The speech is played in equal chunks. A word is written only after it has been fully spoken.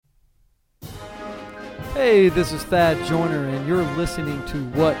Hey, this is Thad Joyner, and you're listening to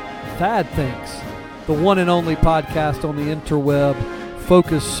What Thad Thinks, the one and only podcast on the interweb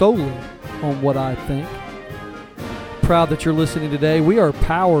focused solely on what I think. Proud that you're listening today. We are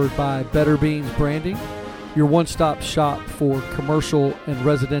powered by Better Beans Branding, your one-stop shop for commercial and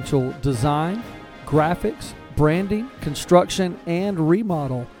residential design, graphics, branding, construction, and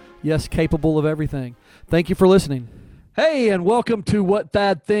remodel. Yes, capable of everything. Thank you for listening. Hey, and welcome to What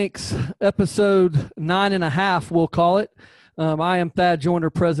Thad Thinks, episode 9.5, we'll call it. I am Thad Joyner,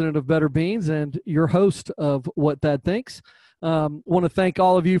 president of Better Beans, and your host of What Thad Thinks. Want to thank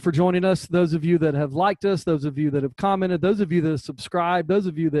all of you for joining us, those of you that have liked us, those of you that have commented, those of you that have subscribed, those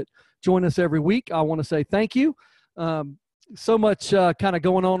of you that join us every week. I want to say thank you. So much kind of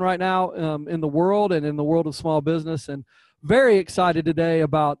going on right now in the world and in the world of small business, and very excited today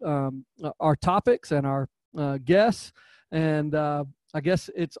about our topics and our guests. And I guess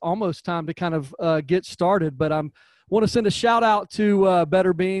it's almost time to kind of get started, but I want to send a shout out to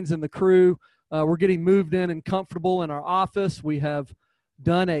Better Beans and the crew. We're getting moved in and comfortable in our office. We have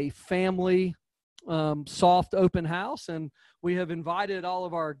done a family soft open house, and we have invited all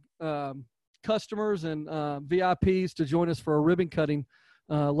of our customers and VIPs to join us for a ribbon cutting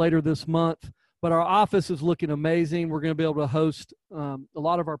later this month. But our office is looking amazing. We're going to be able to host a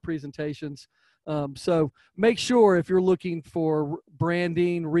lot of our presentations. So make sure if you're looking for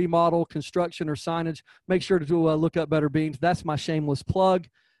branding, remodel, construction, or signage, make sure to look up Better Beans. That's my shameless plug.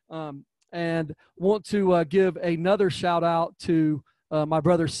 And want to give another shout out to my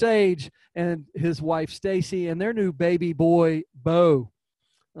brother Sage and his wife Stacy and their new baby boy Bo.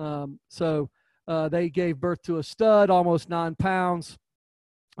 So they gave birth to a stud, almost 9 pounds.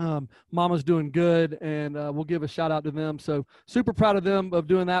 Mama's doing good, and we'll give a shout out to them. So super proud of them of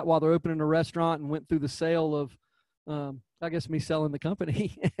doing that while they're opening a restaurant, and went through the sale of, I guess, me selling the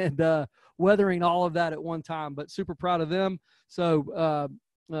company and weathering all of that at one time, but super proud of them. So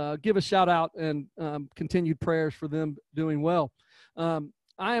give a shout out and continued prayers for them doing well. I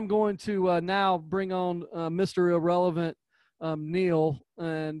am going to now bring on Mr. Irrelevant, Neil,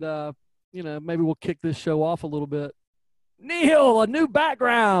 and maybe we'll kick this show off a little bit. Neil, a new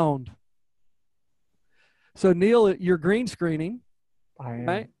background. So Neil, you're green screening. I am.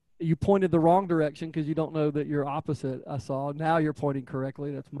 Right? You pointed the wrong direction because you don't know that you're opposite. I saw. Now you're pointing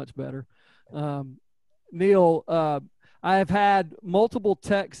correctly. That's much better. Neil, I have had multiple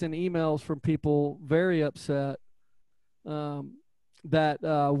texts and emails from people very upset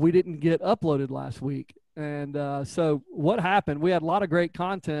that we didn't get uploaded last week. And so what happened? We had a lot of great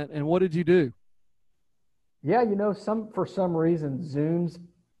content, and what did you do? Yeah, for some reason, Zoom's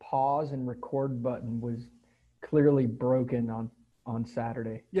pause and record button was clearly broken on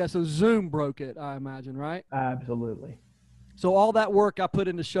Saturday. Yeah, so Zoom broke it, I imagine, right? Absolutely. So all that work I put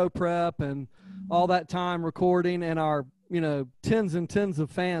into show prep and all that time recording, and our tens and tens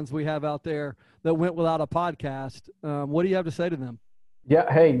of fans we have out there that went without a podcast. What do you have to say to them?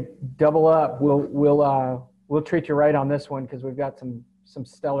 Yeah, hey, double up. We'll treat you right on this one because we've got some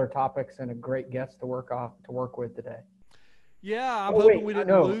stellar topics and a great guest to work with today. Yeah, I'm hoping we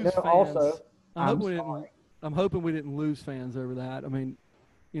didn't lose fans. Also, I'm hoping we didn't lose fans over that. I mean,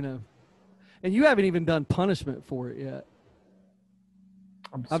 and you haven't even done punishment for it yet.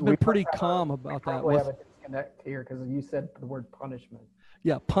 I've been pretty calm about that. We have a disconnect here because you said the word punishment.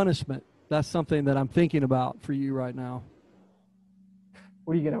 Yeah, punishment. That's something that I'm thinking about for you right now.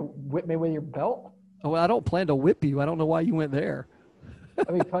 What, are you going to whip me with your belt? Oh, well, I don't plan to whip you. I don't know why you went there.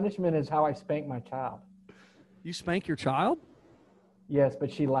 I mean, punishment is how I spank my child. You spank your child? Yes,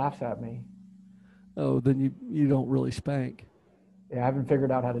 but she laughs at me. Oh, then you don't really spank. Yeah, I haven't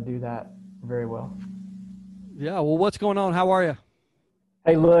figured out how to do that very well. Yeah, well, what's going on? How are you?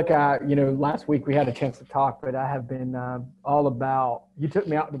 Hey, look, last week we had a chance to talk, but I have been all about – you took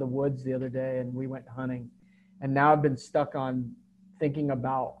me out into the woods the other day and we went hunting. And now I've been stuck on thinking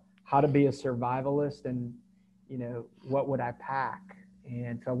about how to be a survivalist and, what would I pack?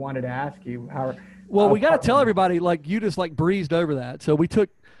 And so I wanted to ask you how. Well, we got to tell everybody, you just breezed over that. So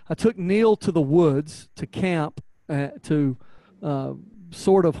I took Neil to the woods to camp to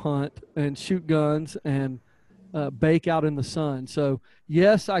sort of hunt and shoot guns and bake out in the sun. So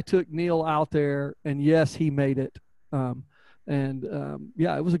yes, I took Neil out there, and yes, he made it. Yeah,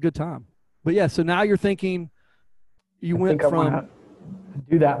 it was a good time. But yeah, so now you're thinking you went from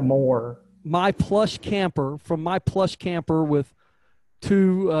do that more. My plush camper with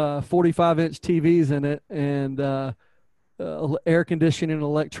two 45-inch TVs in it and air conditioning and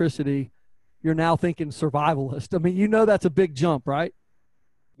electricity, you're now thinking survivalist. I mean, that's a big jump, right?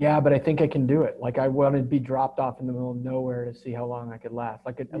 Yeah, but I think I can do it. I wanted to be dropped off in the middle of nowhere to see how long I could last,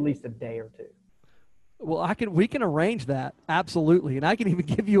 at least a day or two. Well, we can arrange that, absolutely, and I can even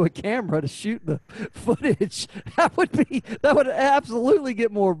give you a camera to shoot the footage. That would absolutely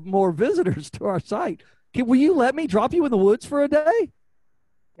get more visitors to our site. Will you let me drop you in the woods for a day?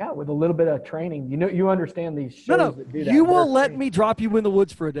 Yeah, with a little bit of training. You understand these shows No, that do that. you will let me drop you in the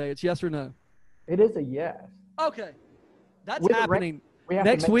woods for a day. It's yes or no. It is a yes. Okay, that's With happening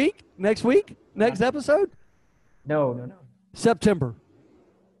next week. Next week. Next episode. No. September.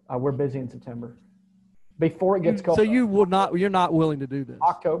 We're busy in September. Before it gets cold. So you're not willing to do this.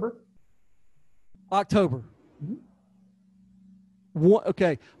 October. Mm-hmm.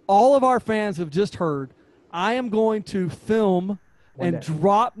 Okay. All of our fans have just heard. I am going to film and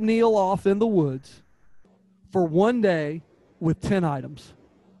drop Neil off in the woods for one day with 10 items.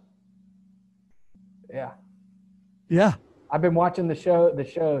 Yeah. Yeah. I've been watching the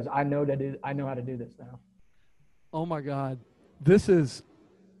shows. I know how to do this now. Oh my God. This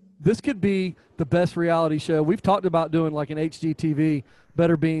could be the best reality show. We've talked about doing like an HGTV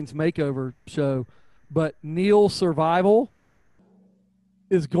Better Beans makeover show, but Neil Survival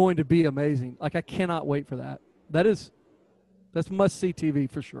is going to be amazing. Like, I cannot wait for that. That's must-see TV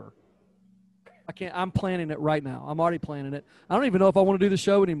for sure. I'm planning it right now. I'm already planning it. I don't even know if I want to do the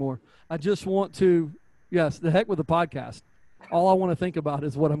show anymore. I just want to, yes, the heck with the podcast. All I want to think about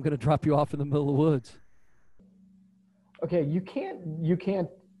is what I'm going to drop you off in the middle of the woods. Okay, you can't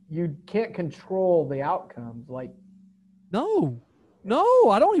control the outcomes. Like, no,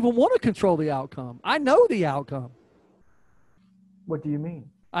 I don't even want to control the outcome. I know the outcome. What do you mean?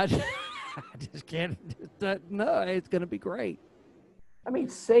 I just can't. No, it's going to be great. I mean,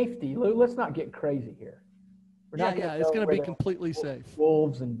 safety. Let's not get crazy here. It's going to be completely safe.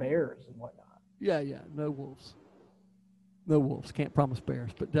 Wolves and bears and whatnot. Yeah, no wolves. No wolves. Can't promise bears,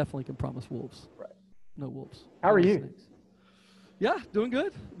 but definitely can promise wolves. Right. No wolves. How are you? Snakes. Yeah, doing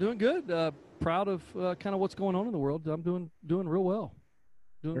good. Proud of kind of what's going on in the world. I'm doing real well.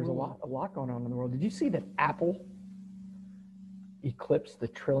 There's a lot going on in the world. Did you see that Apple eclipsed the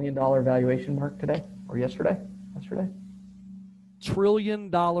 $1 trillion valuation mark today or yesterday? $1 trillion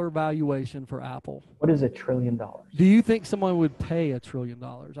valuation for Apple. What is $1 trillion? Do you think someone would pay $1 trillion?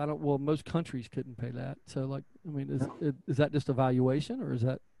 Well, most countries couldn't pay that. So, like, I mean, is that just a valuation, or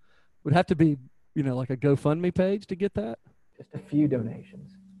would have to be, like a GoFundMe page to get that? Just a few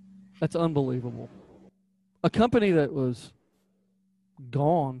donations. That's unbelievable. A company that was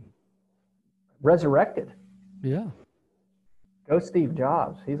gone. Resurrected. Yeah. Go Steve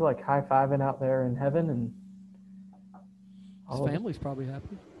Jobs. He's like high-fiving out there in heaven, and his family's probably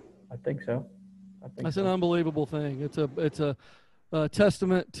happy. I think so. That's an unbelievable thing. It's a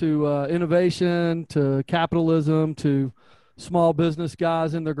testament to innovation, to capitalism, to small business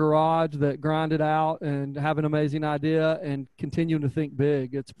guys in their garage that grind it out and have an amazing idea and continuing to think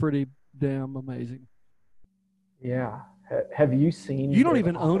big. It's pretty damn amazing. Yeah. Have you seen? You don't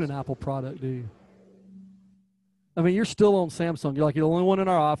even own an Apple product, do you? I mean, you're still on Samsung. You're like, you're the only one in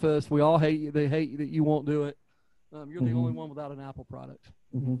our office. We all hate you. They hate that you won't do it. You're the only one without an Apple product.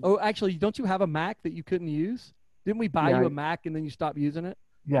 Mm-hmm. Oh, actually, don't you have a Mac that you couldn't use? Didn't we buy you a Mac and then you stopped using it?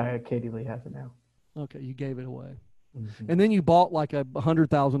 Yeah, Katie Lee has it now. Okay, you gave it away. Mm-hmm. And then you bought like a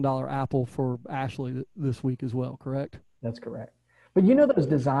 $100,000 Apple for Ashley this week as well, correct? That's correct. But those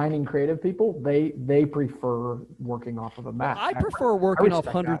design and creative people, they prefer working off of a Mac. I prefer working off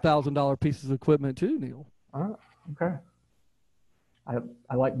 $100,000 pieces of equipment too, Neil. Oh, okay.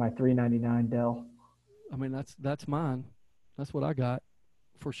 I like my $399 Dell. I mean, that's mine. That's what I got,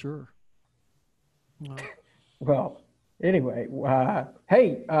 for sure. Well, anyway,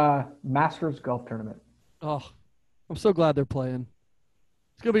 hey, Masters golf tournament. Oh, I'm so glad they're playing.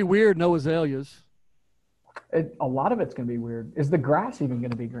 It's gonna be weird. No azaleas. A lot of it's gonna be weird. Is the grass even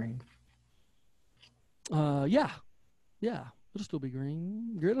gonna be green? Yeah. It'll still be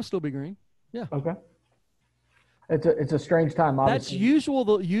green. It'll still be green. Yeah. Okay. It's a strange time. Obviously. That's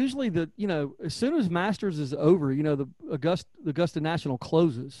usually as soon as Masters is over, the Augusta National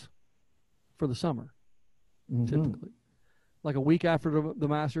closes for the summer, typically, like a week after the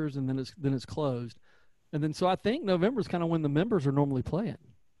Masters, and then it's closed, and then so I think November is kind of when the members are normally playing.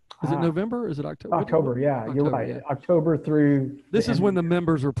 Is it November? Is it October? October, yeah, you're right. Yeah. October through. This is when the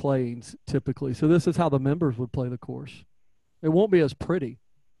members are playing typically. So this is how the members would play the course. It won't be as pretty.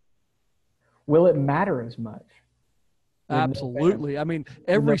 Will it matter as much? Absolutely. I mean,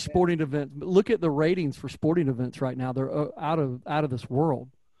 every sporting event. Look at the ratings for sporting events right now. They're out of this world.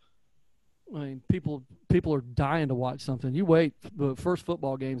 I mean, people are dying to watch something. You wait, the first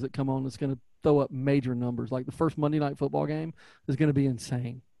football games that come on, it's going to throw up major numbers. Like the first Monday night football game is going to be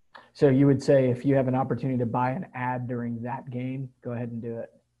insane. So you would say if you have an opportunity to buy an ad during that game, go ahead and do it.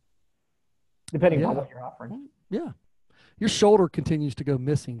 depending on what you're offering. Yeah. Your shoulder continues to go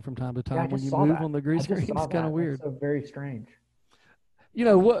missing from time to time when you move on the grease screen. It's kind of weird. It's so very strange. You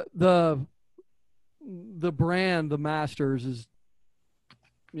know what, the brand, the Masters, is,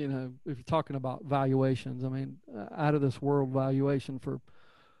 you know, if you're talking about valuations, I mean, out of this world valuation for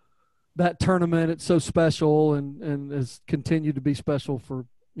that tournament. It's so special and has continued to be special for,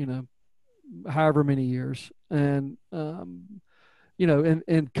 you know, however many years. And, you know,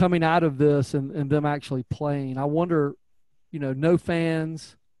 and coming out of this and them actually playing, I wonder, you know, no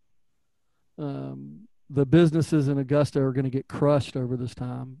fans, the businesses in Augusta are going to get crushed over this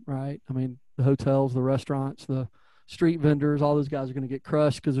time, right? I mean, the hotels, the restaurants, the street vendors, all those guys are going to get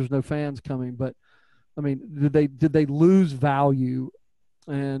crushed because there's no fans coming. But I mean, did they lose value?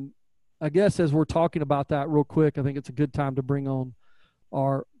 And I guess as we're talking about that real quick, I think it's a good time to bring on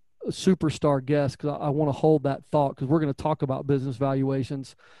our superstar guest, because I want to hold that thought, because we're going to talk about business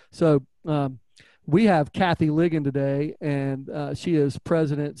valuations. So we have Kathy Ligon today, and she is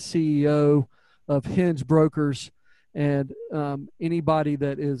president, CEO of Hinge Brokers. And anybody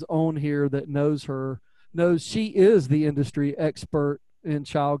that is on here that knows her knows she is the industry expert in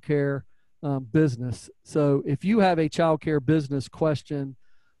childcare business. So if you have a childcare business question,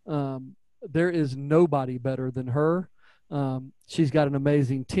 there is nobody better than her. She's got an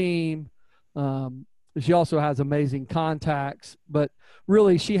amazing team. She also has amazing contacts, but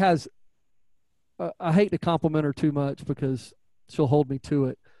really she has, I hate to compliment her too much because she'll hold me to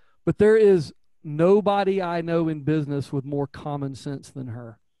it, but there is nobody I know in business with more common sense than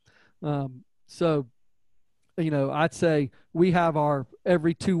her. So, you know, I'd say we have our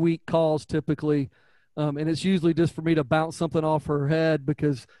every 2-week calls typically. And it's usually just for me to bounce something off her head,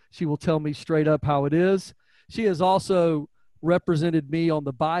 because she will tell me straight up how it is. She has also represented me on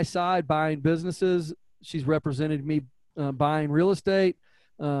the buy side, buying businesses. She's represented me buying real estate,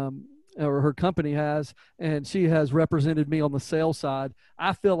 or her company has, and she has represented me on the sales side.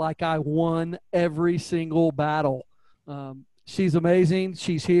 I feel like I won every single battle. She's amazing.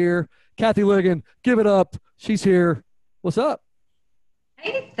 She's here. Kathy Ligon, give it up. She's here. What's up?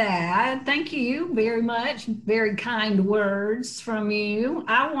 Hey, Thad. Thank you very much. Very kind words from you.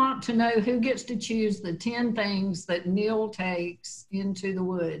 I want to know who gets to choose the 10 things that Neil takes into the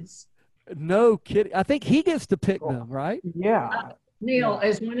woods. No kidding. I think he gets to pick them, right? Yeah. Neil,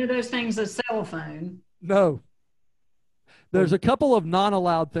 is one of those things a cell phone? No. There's a couple of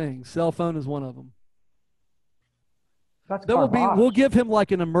non-allowed things. Cell phone is one of them. That's we'll give him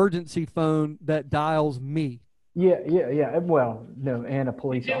like an emergency phone that dials me. Yeah. Well, no, and a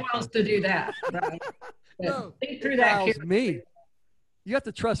police officer. Who else to do that? Right? No, think through that. Dials me. You have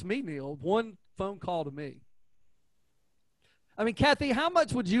to trust me, Neil. One phone call to me. I mean, Kathy, how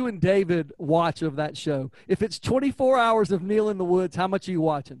much would you and David watch of that show? If it's 24 hours of Neil in the Woods, how much are you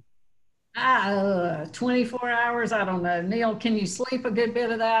watching? 24 hours, I don't know. Neil, can you sleep a good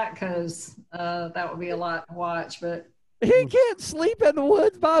bit of that? Because that would be a lot to watch. But he can't sleep in the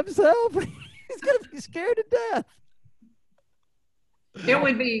woods by himself. He's going to be scared to death. It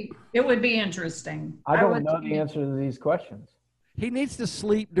would be interesting. I don't know the answer to these questions. He needs to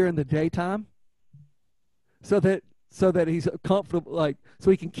sleep during the daytime so that he's comfortable, like,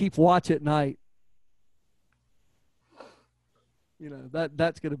 so he can keep watch at night. You know,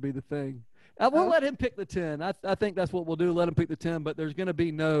 that's going to be the thing. We'll let him pick the 10. I think that's what we'll do. Let him pick the 10, but there's going to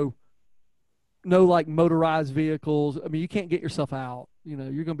be no like motorized vehicles. I mean, you can't get yourself out. You know,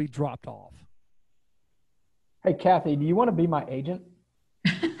 you're going to be dropped off. Hey, Kathy, do you want to be my agent?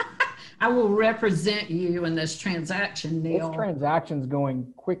 I will represent you in this transaction, Neil. This transaction's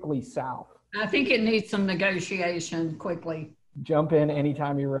going quickly south. I think it needs some negotiation quickly. Jump in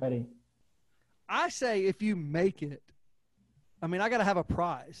anytime you're ready. I say if you make it, I mean, I got to have a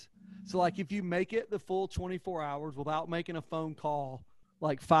prize. So, like, if you make it the full 24 hours without making a phone call,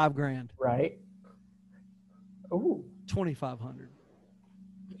 like $5,000. Right. Ooh. 2,500.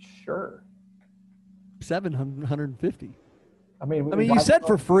 Sure. 750. I mean, you said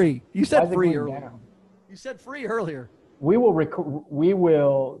for free. You said free earlier. Down? You said free earlier. We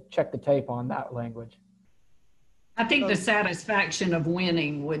will check the tape on that language. I think the satisfaction of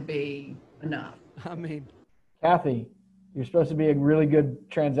winning would be enough. I mean, Kathy, you're supposed to be a really good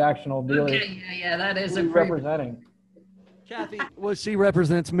transactional dealer. Okay, yeah, that is a representing. Kathy, well, she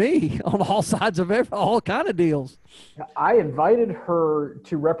represents me on all sides of all kind of deals. I invited her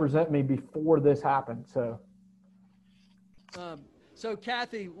to represent me before this happened, so. So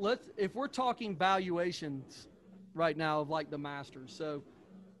Kathy, if we're talking valuations right now of like the Masters, so,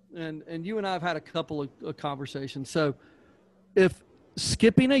 and you and I have had a couple of conversations. So if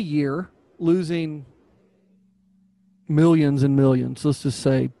skipping a year, losing millions and millions, let's just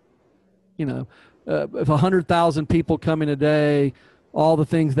say, if 100,000 people come in a day, all the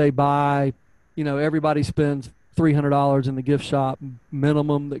things they buy, everybody spends $300 in the gift shop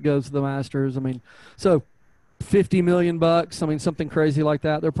minimum that goes to the Masters. I mean, so $50 million, I mean, something crazy like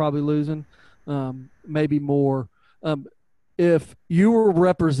that, they're probably losing, maybe more. If you were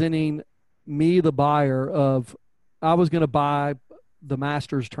representing me, the buyer of, I was going to buy the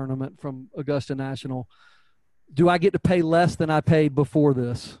Masters tournament from Augusta National, do I get to pay less than I paid before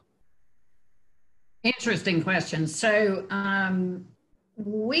this? Interesting question. So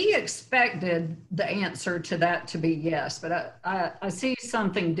we expected the answer to that to be yes, but I see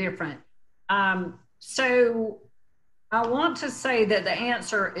something different. So I want to say that the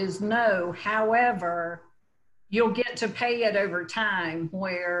answer is no. However, you'll get to pay it over time,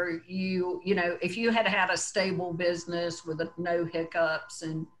 where if you had had a stable business with no hiccups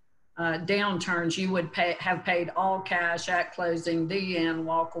and downturns, you would have paid all cash at closing, the end,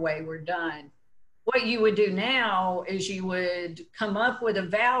 walk away, we're done. What you would do now is you would come up with a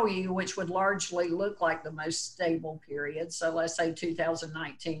value which would largely look like the most stable period. So let's say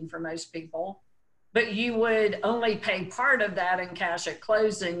 2019 for most people, but you would only pay part of that in cash at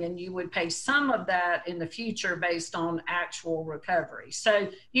closing, and you would pay some of that in the future based on actual recovery. So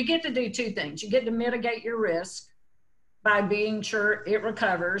you get to do two things. You get to mitigate your risk by being sure it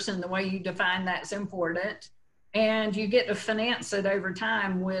recovers, and the way you define that's important. And you get to finance it over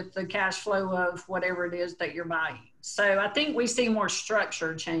time with the cash flow of whatever it is that you're buying. So I think we see more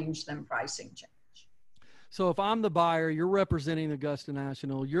structure change than pricing change. So if I'm the buyer, you're representing Augusta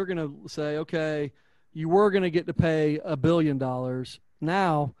National, you're going to say, okay, you were going to get to pay $1 billion.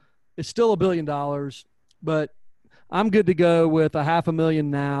 Now it's still $1 billion, but I'm good to go with $500,000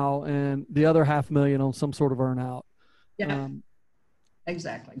 now and the other $500,000 on some sort of earnout. Yeah,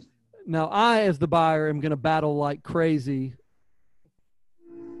 exactly. Now I, as the buyer, am going to battle like crazy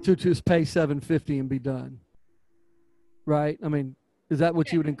to just pay $750 and be done. Right? I mean, is that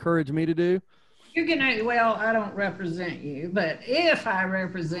what you would encourage me to do? You're gonna, well, I don't represent you, but if I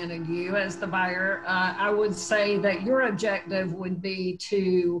represented you as the buyer, I would say that your objective would be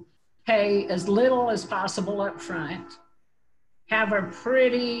to pay as little as possible up front, have a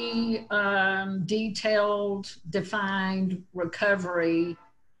pretty detailed, defined recovery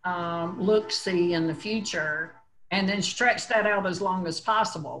look-see in the future, and then stretch that out as long as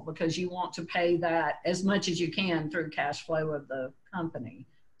possible, because you want to pay that as much as you can through cash flow of the company.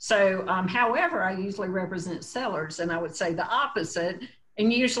 So, however, I usually represent sellers, and I would say the opposite.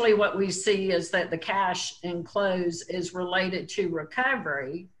 And usually what we see is that the cash in close is related to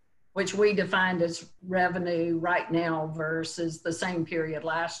recovery, which we defined as revenue right now versus the same period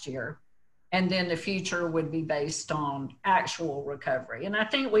last year. And then the future would be based on actual recovery. And I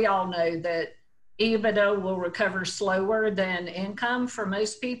think we all know that EBITDA will recover slower than income for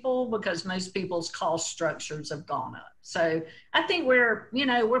most people, because most people's cost structures have gone up. So I think we're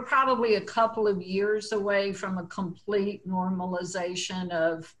probably a couple of years away from a complete normalization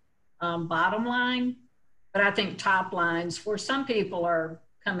of bottom line. But I think top lines for some people are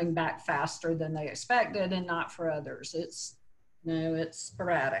coming back faster than they expected, and not for others. It's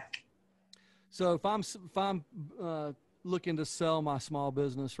sporadic. So if I'm looking to sell my small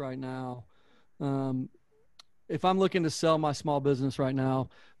business right now,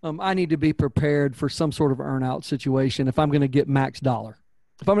 I need to be prepared for some sort of earnout situation if I'm going to get max dollar.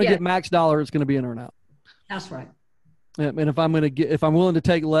 If I'm going to get max dollar, it's going to be an earnout. That's right. And if I'm willing to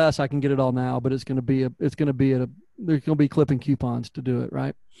take less, I can get it all now, but there's going to be clipping coupons to do it,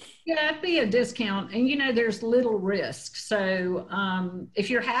 right? Yeah, it'd be a discount. And, there's little risk. So if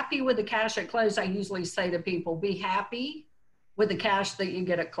you're happy with the cash at close, I usually say to people, be happy with the cash that you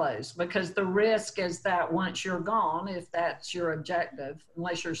get at close, because the risk is that once you're gone, if that's your objective,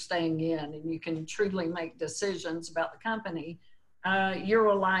 unless you're staying in and you can truly make decisions about the company, you're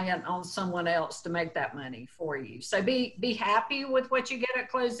reliant on someone else to make that money for you. So be happy with what you get at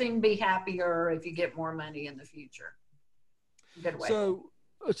closing. Be happier if you get more money in the future. Good way.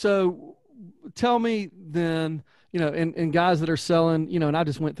 So tell me then, and guys that are selling, and I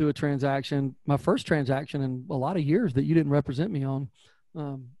just went through a transaction, my first transaction in a lot of years that you didn't represent me on.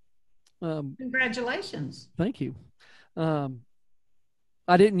 Congratulations. Thank you.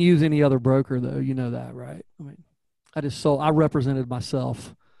 I didn't use any other broker though. You know that, right? I mean, I represented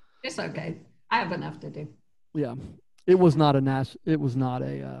myself. It's okay. I have enough to do. Yeah. It was not in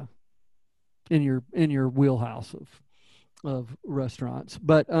your wheelhouse of restaurants.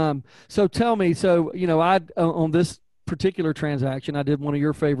 But so tell me, I on this particular transaction, I did one of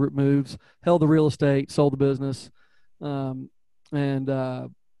your favorite moves, held the real estate, sold the business, and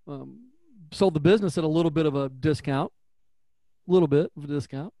sold the business at a little bit of a discount.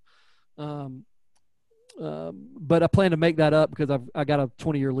 But I plan to make that up because I got a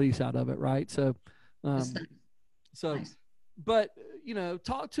 20-year lease out of it, right? So, That's nice. Nice. but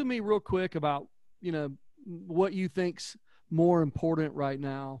talk to me real quick about what you think's more important right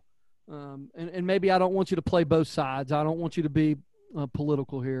now, and maybe I don't want you to play both sides. I don't want you to be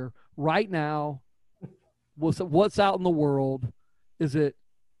political here. Right now, what's out in the world? Is it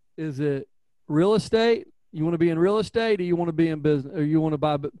real estate? You want to be in real estate, or you want to be in business, or you want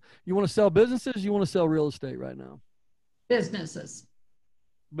to sell businesses? You want to sell real estate right now? Businesses.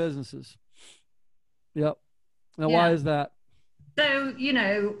 Yep. Now, Yeah. why is that? So,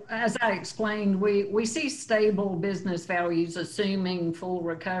 as I explained, we see stable business values assuming full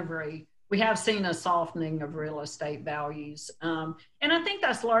recovery. We have seen a softening of real estate values. And I think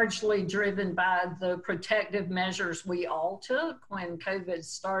that's largely driven by the protective measures we all took when COVID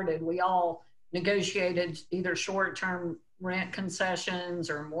started. We all negotiated either short-term rent concessions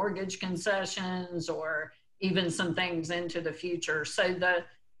or mortgage concessions, or even some things into the future. So the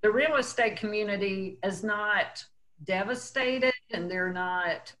real estate community is not devastated, and they're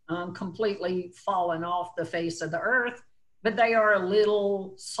not completely fallen off the face of the earth, but they are a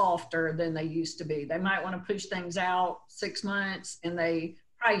little softer than they used to be. They might want to push things out 6 months, and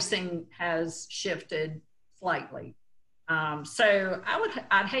pricing has shifted slightly. So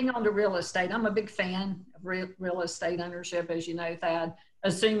I'd hang on to real estate. I'm a big fan of real estate ownership, as you know, Thad,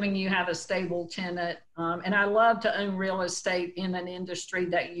 assuming you have a stable tenant. And I love to own real estate in an industry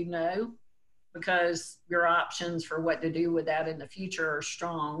that because your options for what to do with that in the future are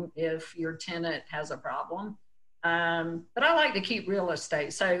strong if your tenant has a problem. But I like to keep real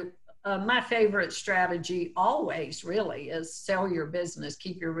estate. So my favorite strategy always really is sell your business,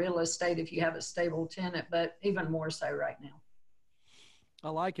 keep your real estate if you have a stable tenant, but even more so right now. I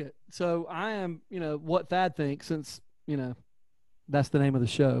like it. So I am, what Thad thinks, since, that's the name of the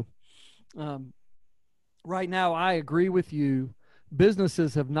show. Right now, I agree with you.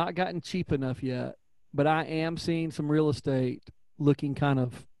 Businesses have not gotten cheap enough yet, but I am seeing some real estate looking kind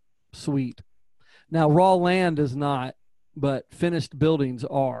of sweet. Now, raw land is not, but finished buildings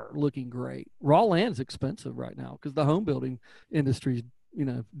are looking great. Raw land's expensive right now because the home building industry is,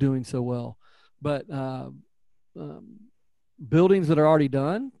 doing so well. But buildings that are already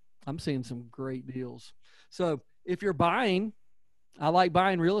done, I'm seeing some great deals. So if you're buying, I like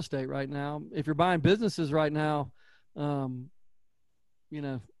buying real estate right now. If you're buying businesses right now, you're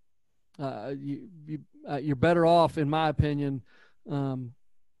better off, in my opinion,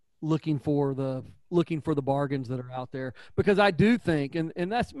 looking for the bargains that are out there, because I do think,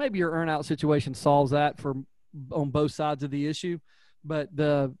 and that's maybe your earn out situation solves that on both sides of the issue, but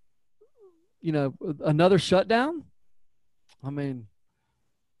another shutdown, I mean,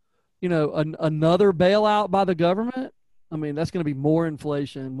 another bailout by the government, I mean, that's going to be more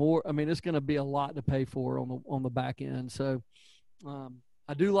inflation, it's going to be a lot to pay for on the back end. So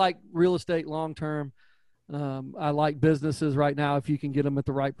I do like real estate long term. I like businesses right now if you can get them at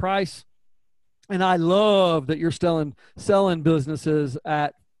the right price. And I love that you're selling businesses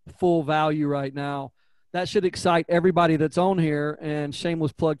at full value right now. That should excite everybody that's on here. And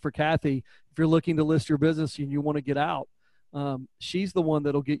shameless plug for Kathy, if you're looking to list your business and you want to get out, she's the one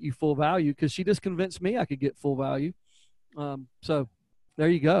that'll get you full value, because she just convinced me I could get full value. So there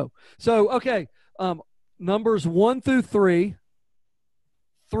you go. So, okay. Numbers 1 through 3.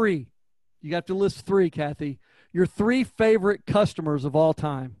 3. You have to list 3, Kathy. Your 3 favorite customers of all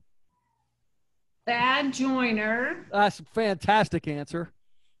time. Thad Joyner. That's a fantastic answer.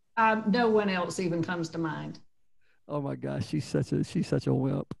 No one else even comes to mind. Oh my gosh, she's such a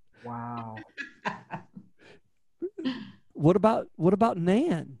wimp. Wow. What about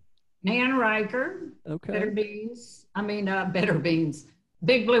Nan? Nan Riker. Okay. Better Beans.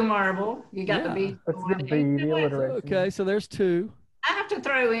 Big Blue Marble. You got the B. That's the B, the alliteration. Okay, so there's 2. I have to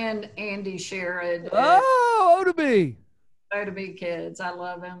throw in Andy Sherrod. Oh, Odeby. Odeby Kids. I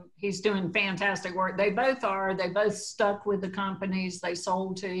love him. He's doing fantastic work. They both are. They both stuck with the companies they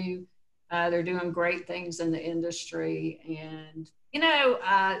sold to. They're doing great things in the industry. And,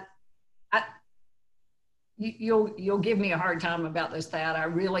 you'll give me a hard time about this, Thad. I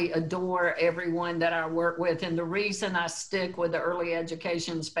really adore everyone that I work with. And the reason I stick with the early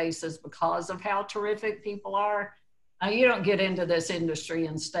education space is because of how terrific people are. You don't get into this industry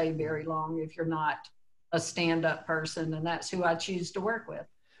and stay very long if you're not a stand-up person, and that's who I choose to work with.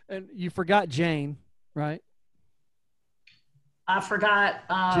 And you forgot Jane, right? I forgot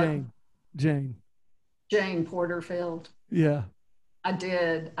Jane Porterfield. Porterfield. Yeah. I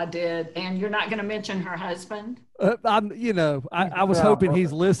did. And you're not going to mention her husband? I was hoping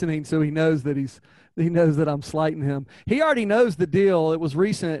he's listening, so he knows that I'm slighting him. He already knows the deal. It was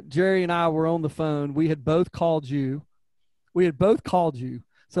recent. Jerry and I were on the phone. We had both called you.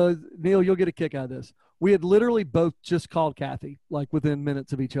 So Neil, you'll get a kick out of this. We had literally both just called Kathy, like within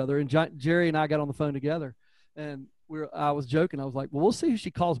minutes of each other. And Jerry and I got on the phone together, and I was joking. I was like, well, we'll see who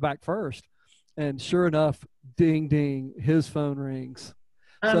she calls back first. And sure enough, ding, ding, his phone rings.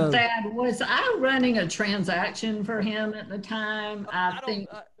 Thad, was I running a transaction for him at the time?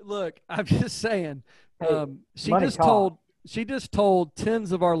 Look, I'm just saying. She just told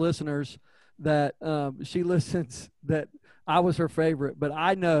tens of our listeners that she listens, that I was her favorite. But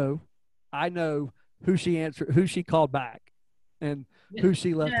I know who she called back, and who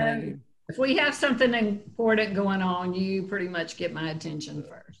she left hanging. If we have something important going on, you pretty much get my attention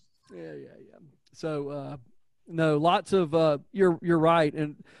first. Yeah. So, no, lots of, you're right.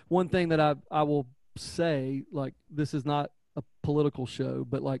 And one thing that I will say, like, this is not a political show,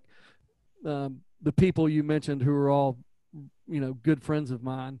 but like, the people you mentioned who are all, good friends of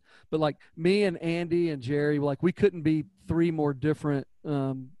mine, but like me and Andy and Jerry, like we couldn't be three more different,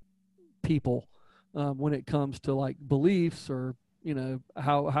 people, when it comes to like beliefs or,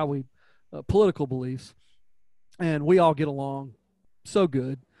 how we, political beliefs, and we all get along so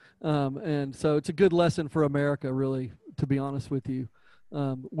good. And so it's a good lesson for America, really, to be honest with you.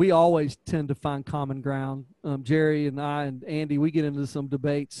 We always tend to find common ground. Jerry and I and Andy, we get into some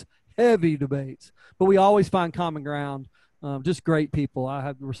debates, heavy debates, but we always find common ground. Just great people. I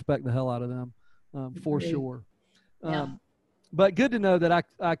have to respect the hell out of them, for sure. Yeah. But good to know that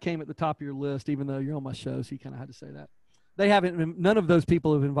I came at the top of your list, even though you're on my show, so you kind of had to say that. None of those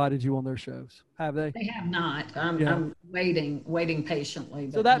people have invited you on their shows, have they? They have not. I'm waiting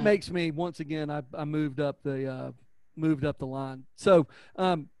patiently. So that makes me, once again, I moved up the line. So,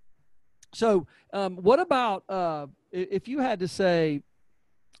 what about if you had to say,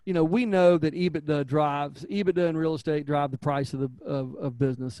 we know that EBITDA and real estate drive the price of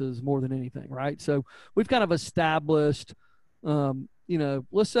businesses more than anything, right? So we've kind of established,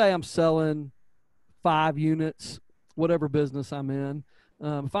 let's say I'm selling 5 units, whatever business I'm in.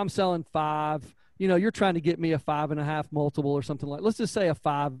 If I'm selling 5, you're trying to get me a 5.5 multiple or something let's just say a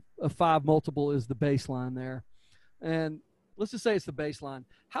 5 multiple is the baseline there. And let's just say it's the baseline.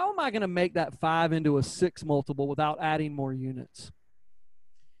 How am I going to make that 5 into a 6 multiple without adding more units?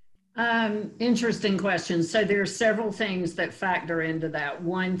 Interesting question. So there's several things that factor into that.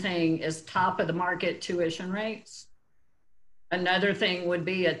 One thing is top of the market tuition rates. Another thing would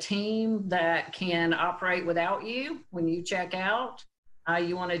be a team that can operate without you when you check out.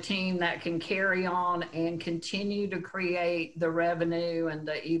 You want a team that can carry on and continue to create the revenue and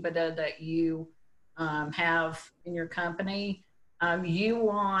the EBITDA that you have in your company. You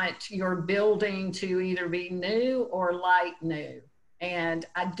want your building to either be new or light new. And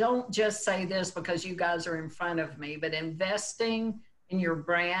I don't just say this because you guys are in front of me, but investing in your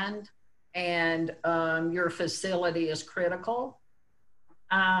brand and your facility is critical.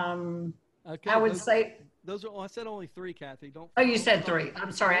 Okay, I would say those are. I said only 3, Kathy. You said 3.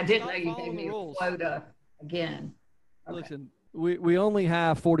 I'm sorry, I didn't know you gave me a quota again. Okay. Listen, we only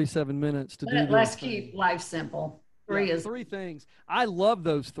have 47 minutes to do this. Let's keep life simple. 3 things. I love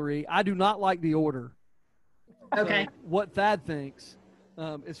those 3. I do not like the order. Okay. So what Thad thinks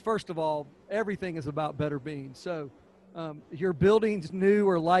is, first of all, everything is about better being. So your building's new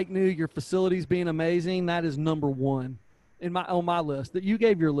or like new, your facilities being amazing, that is number 1 on my list. That you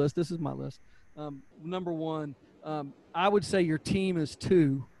gave your list. This is my list. Number 1, I would say your team is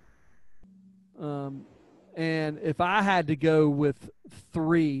 2. And if I had to go with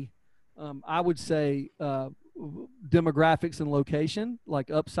 3, I would say demographics and location,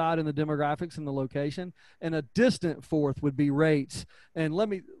 like upside in the demographics and the location, and a distant 4th would be rates. And let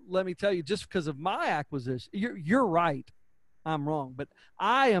me tell you, just because of my acquisition, you're right, I'm wrong, but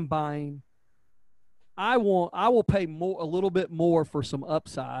I am buying. I will pay a little bit more for some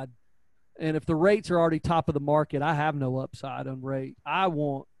upside, and if the rates are already top of the market, I have no upside on rate. I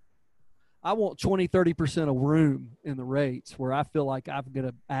want 20-30% of room in the rates where I feel like I'm going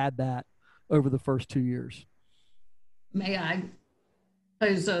to add that over the first 2 years. May I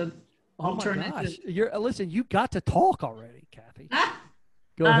pose a alternative? Oh my gosh. Listen, you got to talk already, Kathy.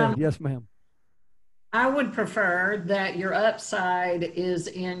 Go ahead. Yes, ma'am. I would prefer that your upside is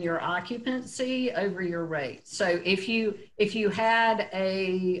in your occupancy over your rate. So if you had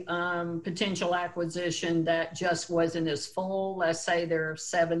a potential acquisition that just wasn't as full, let's say they're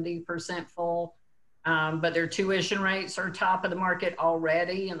 70% full, but their tuition rates are top of the market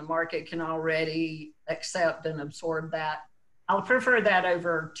already, and the market can already accept and absorb that. I'll prefer that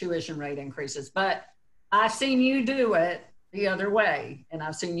over tuition rate increases. But I've seen you do it the other way, and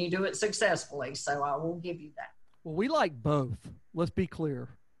I've seen you do it successfully. So I will give you that. Well, we like both. Let's be clear.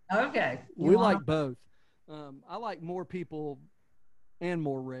 Okay. We like both. I like more people and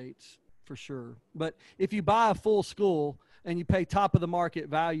more rates for sure. But if you buy a full school and you pay top of the market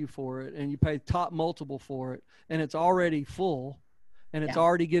value for it and you pay top multiple for it and it's already full and it's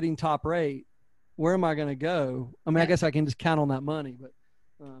already getting top rate, where am I going to go? I mean, I guess I can just count on that money, but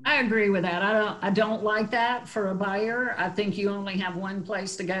I agree with that. I don't like that for a buyer. I think you only have one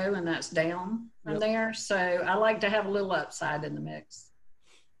place to go, and that's down from there. So I like to have a little upside in the mix.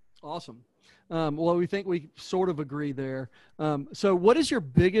 Awesome. Well, we think we sort of agree there. So what is your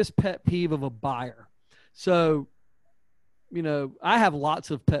biggest pet peeve of a buyer? So, you know, I have lots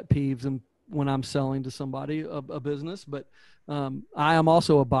of pet peeves when I'm selling to somebody a business, but I am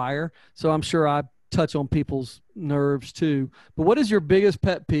also a buyer. So I'm sure I touch on people's nerves too. But what is your biggest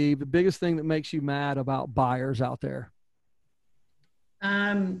pet peeve, the biggest thing that makes you mad about buyers out there?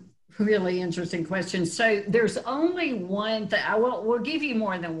 Really interesting question. So there's only one that we'll give you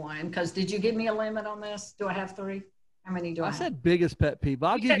more than one, because did you give me a limit on this? Do I have three? How many do I have? I said biggest pet peeve.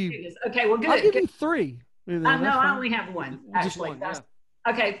 I'll give you. Biggest. Okay, well, good. I'll give you three. I only have one, actually. One, yeah.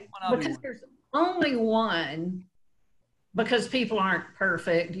 Okay, because there's only one, because people aren't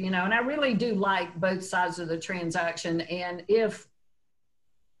perfect, you know, and I really do like both sides of the transaction. And if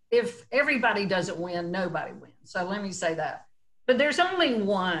everybody doesn't win, nobody wins. So let me say that. But there's only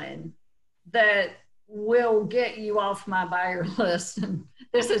one that will get you off my buyer list. And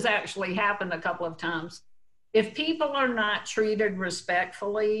this has actually happened a couple of times. If people are not treated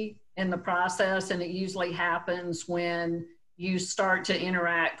respectfully in the process, and it usually happens when you start to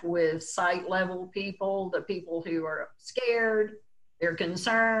interact with site level people, the people who are scared, they're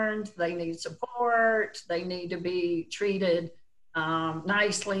concerned, they need support, they need to be treated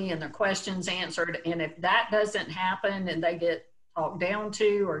nicely and their questions answered. And if that doesn't happen and they get talked down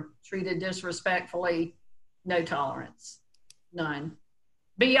to or treated disrespectfully, no tolerance, none.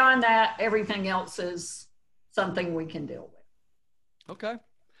 Beyond that, everything else is something we can deal with. Okay.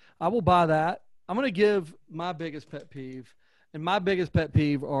 I will buy that. I'm going to give my biggest pet peeve. And my biggest pet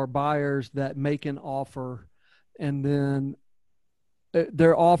peeve are buyers that make an offer and then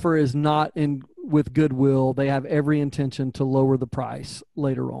their offer is not in with goodwill. They have every intention to lower the price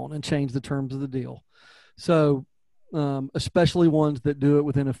later on and change the terms of the deal. So especially ones that do it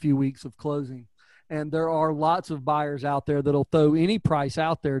within a few weeks of closing. And there are lots of buyers out there that'll throw any price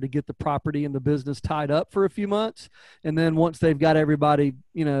out there to get the property and the business tied up for a few months. And then once they've got everybody,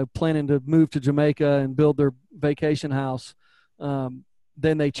 you know, planning to move to Jamaica and build their vacation house,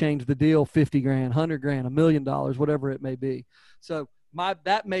 then they change the deal, 50 grand, 100 grand, $1 million, whatever it may be. So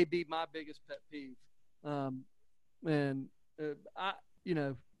that may be my biggest pet peeve.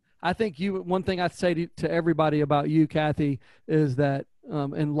 I think one thing I'd say to everybody about you, Kathy, is that,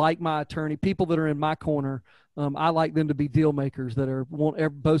 and like my attorney, people that are in my corner, I like them to be deal makers that want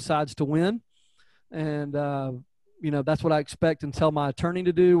both sides to win. And, that's what I expect and tell my attorney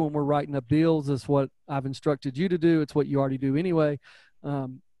to do when we're writing up deals. Is what I've instructed you to do. It's what you already do anyway.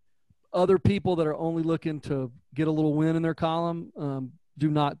 Other people that are only looking to get a little win in their column do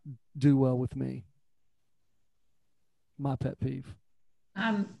not do well with me. My pet peeve.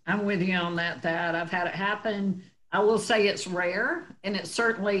 I'm with you on that. I've had it happen. I will say it's rare, and it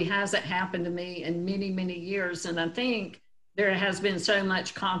certainly hasn't happened to me in many, many years. And I think there has been so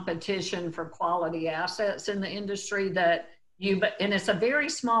much competition for quality assets in the industry that and it's a very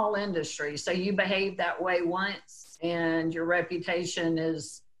small industry. So you behave that way once and your reputation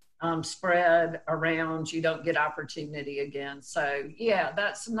is spread around, you don't get opportunity again. So yeah,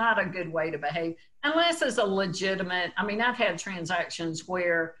 that's not a good way to behave unless it's a legitimate. I mean, I've had transactions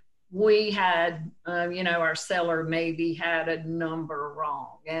where we had, our seller maybe had a number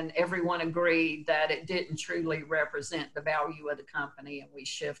wrong and everyone agreed that it didn't truly represent the value of the company and we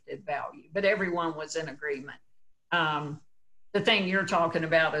shifted value, but everyone was in agreement. The thing you're talking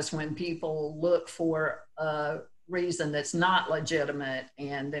about is when people look for a reason that's not legitimate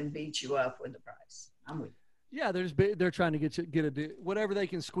and then beat you up with the price. I'm with you. Yeah, they're trying to get a deal. Whatever they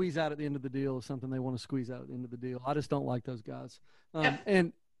can squeeze out at the end of the deal is something they want to squeeze out at the end of the deal. I just don't like those guys.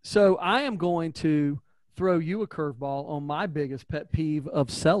 And so I am going to throw you a curveball on my biggest pet peeve of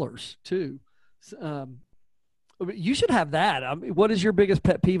sellers too. You should have that. I mean, what is your biggest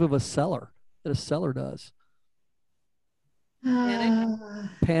pet peeve of a seller that a seller does?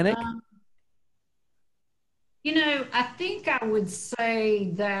 Panic? I think I would say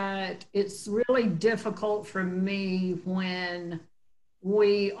that it's really difficult for me when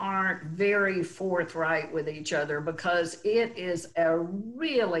we aren't very forthright with each other, because it is a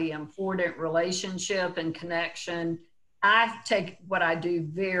really important relationship and connection. I take what I do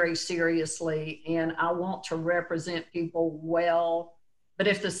very seriously, and I want to represent people well. But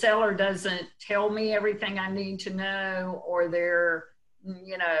if the seller doesn't tell me everything I need to know, or they're,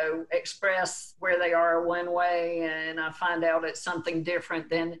 express where they are one way and I find out it's something different,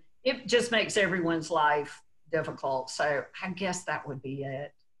 then it just makes everyone's life difficult. So I guess that would be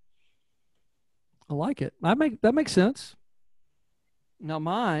it. I like it. That makes sense. Now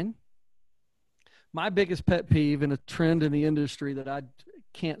my biggest pet peeve and a trend in the industry that I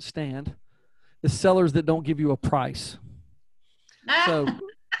can't stand is sellers that don't give you a price. So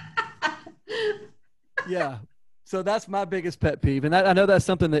yeah. So that's my biggest pet peeve. And I know that's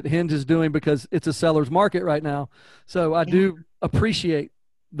something that Hinge is doing because it's a seller's market right now. So I do appreciate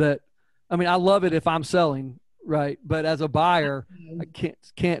that. I mean, I love it if I'm selling, right? But as a buyer, I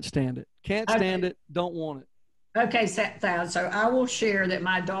can't stand it. Can't stand it. Don't want it. Okay, Thad. So I will share that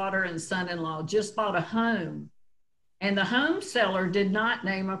my daughter and son-in-law just bought a home, and the home seller did not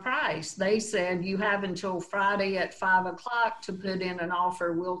name a price. They said, you have until Friday at 5:00 to put in an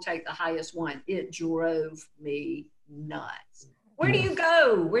offer. We'll take the highest one. It drove me nuts. Where do you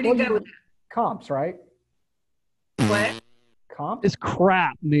go? Where do you go with that? Comps, right? What? Comps? It's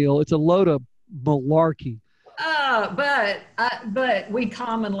crap, Neil. It's a load of malarkey. But we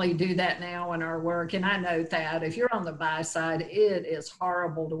commonly do that now in our work. And I know that if you're on the buy side, it is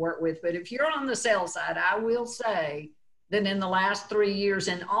horrible to work with. But if you're on the sell side, I will say that in the last 3 years,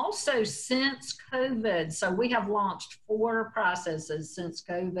 and also since COVID, so we have launched 4 processes since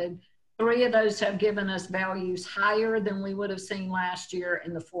COVID. 3 of those have given us values higher than we would have seen last year.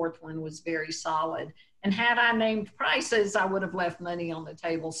 And the 4th one was very solid. And had I named prices, I would have left money on the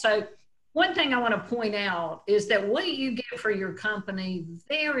table. So one thing I want to point out is that what you get for your company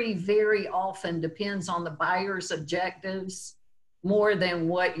very, very often depends on the buyer's objectives more than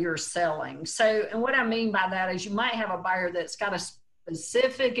what you're selling. So, and what I mean by that is you might have a buyer that's got a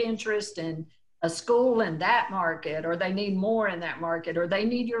specific interest in a school in that market, or they need more in that market, or they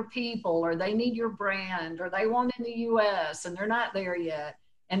need your people, or they need your brand, or they want in the US and they're not there yet.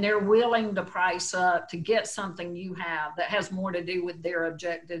 And they're willing to price up to get something you have that has more to do with their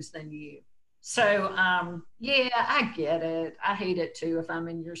objectives than you. So, yeah, I get it. I hate it too if I'm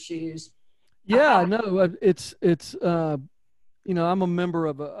in your shoes. Yeah, no, it's I'm a member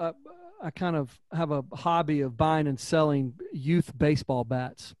of I kind of have a hobby of buying and selling youth baseball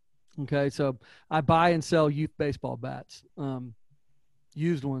bats. Okay, so I buy and sell youth baseball bats,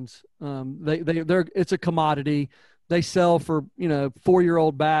 used ones. They're it's a commodity. They sell for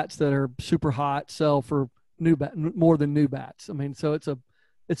 4-year-old bats that are super hot. Sell for more than new bats. I mean, so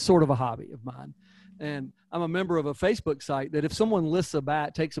it's sort of a hobby of mine, and I'm a member of a Facebook site that if someone lists a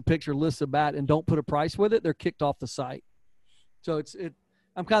bat, takes a picture, lists a bat, and don't put a price with it, they're kicked off the site. So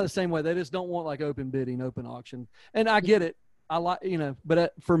I'm kind of the same way. They just don't want like open bidding, open auction, and I get it. I like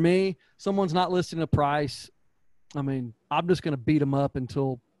but for me, someone's not listing a price. I mean, I'm just going to beat them up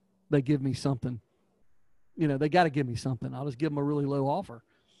until they give me something. They got to give me something. I'll just give them a really low offer.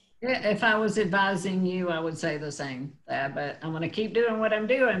 Yeah, if I was advising you, I would say the same. But I'm going to keep doing what I'm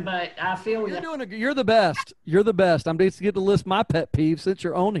doing. But I feel you're the best. You're the best. I'm just get to list my pet peeves. Since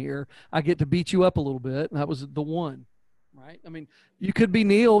you're on here, I get to beat you up a little bit. And that was the one, right? I mean, you could be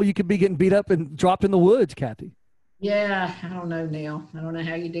Neil. You could be getting beat up and dropped in the woods, Kathy. Yeah, I don't know, Neil. I don't know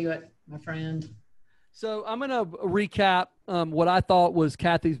how you do it, my friend. So I'm going to recap what I thought was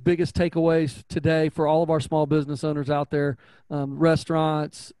Kathy's biggest takeaways today for all of our small business owners out there,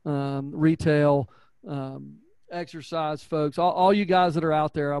 restaurants, retail, exercise folks, all you guys that are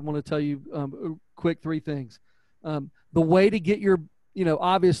out there. I want to tell you quick 3 things. The way to get your,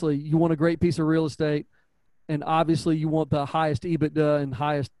 obviously you want a great piece of real estate, and obviously you want the highest EBITDA and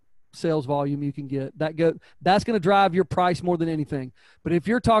highest sales volume you can get. That's going to drive your price more than anything. But if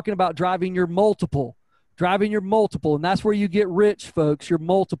you're talking about driving your multiple, and that's where you get rich, folks, your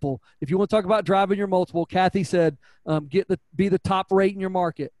multiple. If you want to talk about driving your multiple, Kathy said, be the top rate in your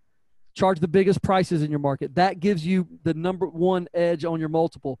market, charge the biggest prices in your market. That gives you the number 1 edge on your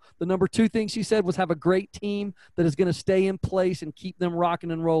multiple. The number 2 thing she said was have a great team that is going to stay in place and keep them rocking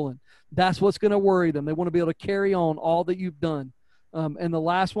and rolling. That's what's going to worry them. They want to be able to carry on all that you've done. And the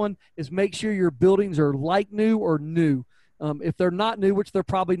last one is make sure your buildings are like new or new. If they're not new, which they're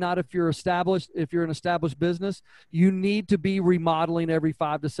probably not if you're an established business, you need to be remodeling every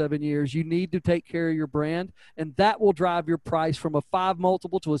 5 to 7 years. You need to take care of your brand, and that will drive your price from a 5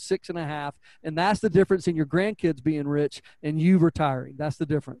 multiple to a 6.5. And that's the difference in your grandkids being rich and you retiring. That's the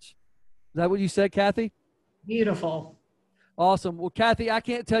difference. Is that what you said, Kathy? Beautiful. Awesome. Well, Kathy, I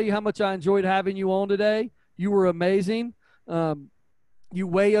can't tell you how much I enjoyed having you on today. You were amazing. You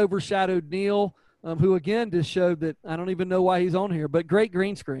way overshadowed Neil, who again just showed that I don't even know why he's on here, but great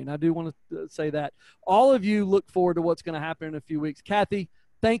green screen. I do want to say that. All of you look forward to what's going to happen in a few weeks. Kathy,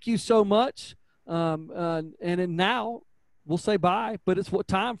 thank you so much. And then now we'll say bye, but it's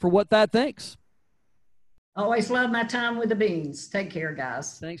time for What Thad Thinks. Always love my time with the beans. Take care,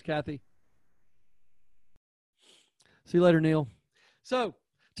 guys. Thanks, Kathy. See you later, Neil. So,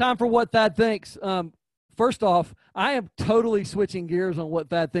 time for What Thad Thinks. First off, I am totally switching gears on What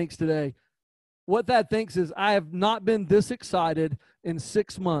Thad Thinks today. What Thad Thinks is I have not been this excited in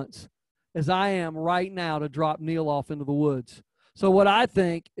 6 months as I am right now to drop Neil off into the woods. So what I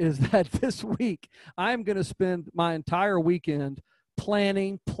think is that this week I'm going to spend my entire weekend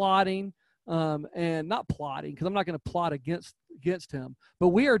planning, plotting, and not plotting because I'm not going to plot against him, but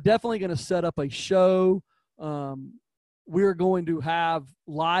we are definitely going to set up a show. We're going to have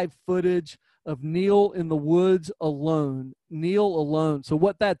live footage of Neil in the woods alone, Neil alone. So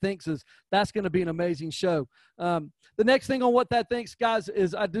What Thad Thinks is that's going to be an amazing show. The next thing on What Thad Thinks, guys,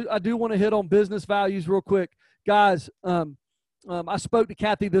 is I do want to hit on business values real quick. Guys, I spoke to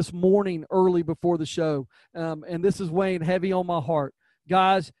Kathy this morning early before the show, and this is weighing heavy on my heart.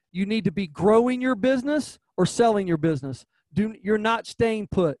 Guys, you need to be growing your business or selling your business. You're not staying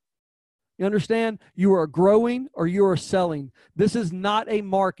put. You understand? You are growing or you are selling. This is not a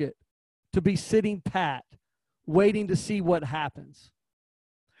market to be sitting pat, waiting to see what happens.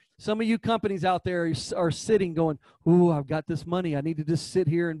 Some of you companies out there are sitting going, ooh, I've got this money. I need to just sit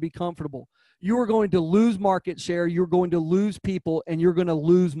here and be comfortable. You are going to lose market share. You're going to lose people, and you're going to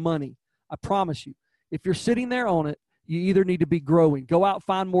lose money. I promise you. If you're sitting there on it, you either need to be growing. Go out,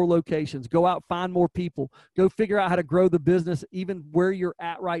 find more locations. Go out, find more people. Go figure out how to grow the business even where you're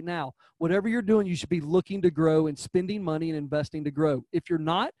at right now. Whatever you're doing, you should be looking to grow and spending money and investing to grow. If you're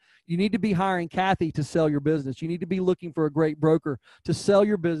not, you need to be hiring Kathy to sell your business. You need to be looking for a great broker to sell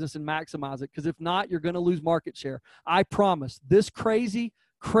your business and maximize it, because if not, you're going to lose market share. I promise this crazy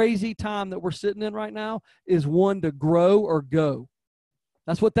time that we're sitting in right now is one to grow or go.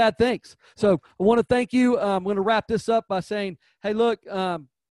 That's what Thad thinks. So I want to thank you. I'm going to wrap this up by saying, hey, look,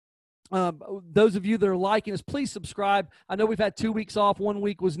 those of you that are liking us, please subscribe. I know we've had 2 weeks off. 1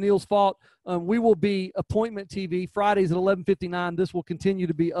 week was Neil's fault. We will be Appointment TV Fridays at 11:59. This will continue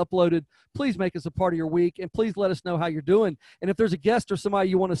to be uploaded. Please make us a part of your week, and please let us know how you're doing. And if there's a guest or somebody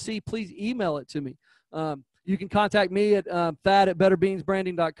you want to see, please email it to me. You can contact me at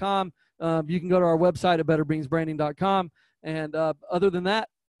thad@betterbeansbranding.com. You can go to our website at betterbeansbranding.com. And other than that,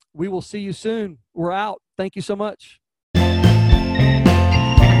 we will see you soon. We're out. Thank you so much.